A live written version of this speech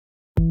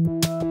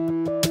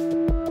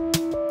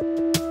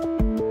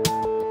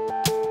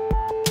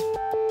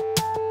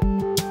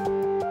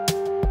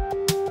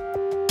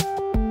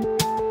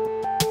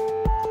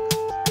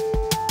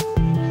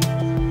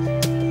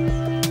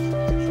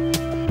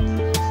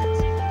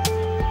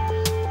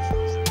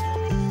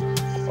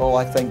Oh,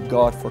 I thank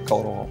God for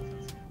call2all.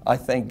 I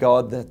thank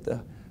God that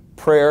the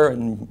prayer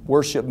and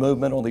worship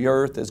movement on the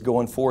earth is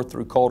going forth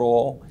through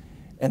call2all,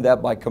 and that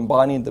by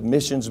combining the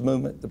missions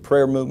movement, the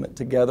prayer movement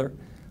together,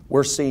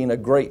 we're seeing a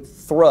great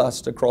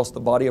thrust across the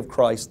body of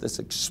Christ, this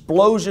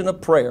explosion of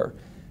prayer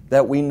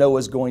that we know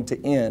is going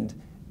to end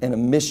in a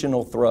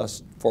missional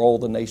thrust for all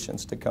the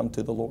nations to come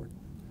to the Lord.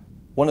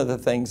 One of the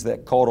things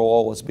that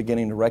call2all is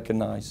beginning to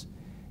recognize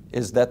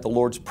is that the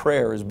Lord's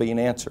prayer is being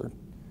answered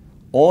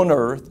on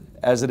earth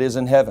as it is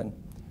in heaven.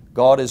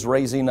 God is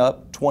raising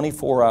up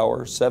 24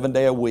 hours, 7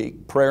 days a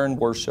week, prayer and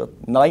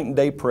worship, night and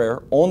day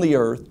prayer on the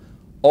earth,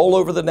 all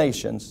over the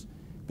nations,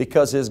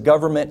 because His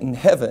government in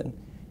heaven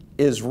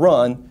is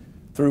run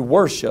through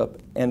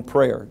worship and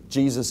prayer.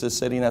 Jesus is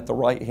sitting at the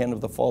right hand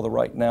of the Father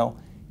right now.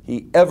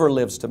 He ever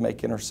lives to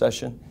make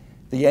intercession.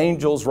 The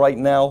angels right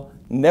now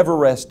never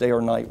rest day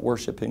or night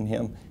worshiping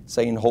Him,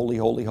 saying, holy,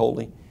 holy,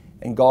 holy.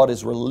 And God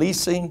is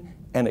releasing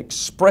an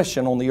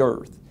expression on the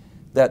earth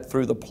that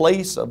through the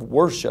place of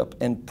worship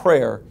and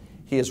prayer,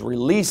 He is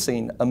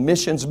releasing a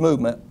missions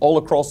movement all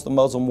across the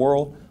Muslim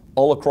world,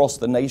 all across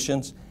the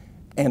nations.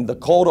 And the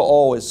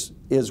call2all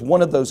is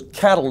one of those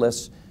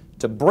catalysts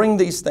to bring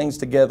these things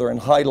together and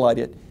highlight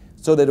it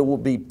so that it will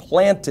be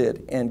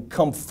planted and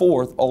come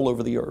forth all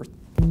over the earth.